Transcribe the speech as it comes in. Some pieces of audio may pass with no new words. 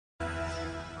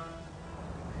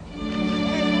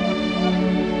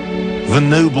the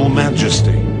noble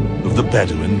majesty of the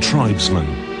Bedouin tribesmen.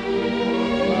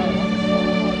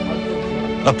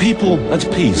 A people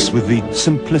at peace with the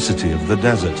simplicity of the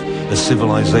desert, a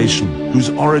civilization whose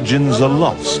origins are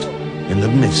lost in the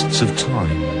mists of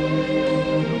time.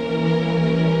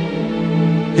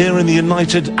 Here in the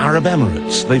United Arab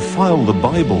Emirates, they file the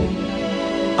Bible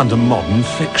under modern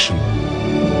fiction.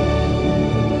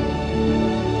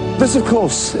 This, of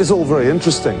course, is all very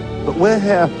interesting, but we're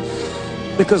here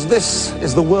because this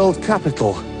is the world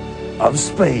capital of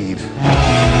speed.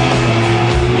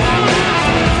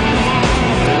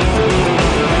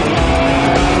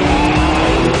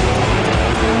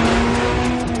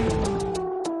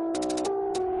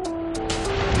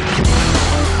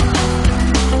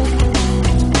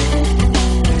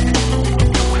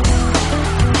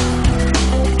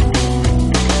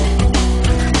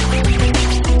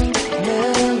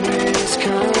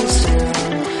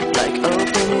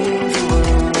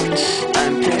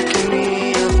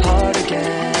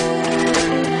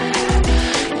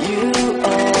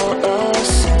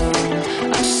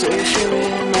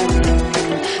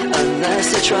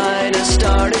 Try to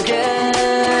start again.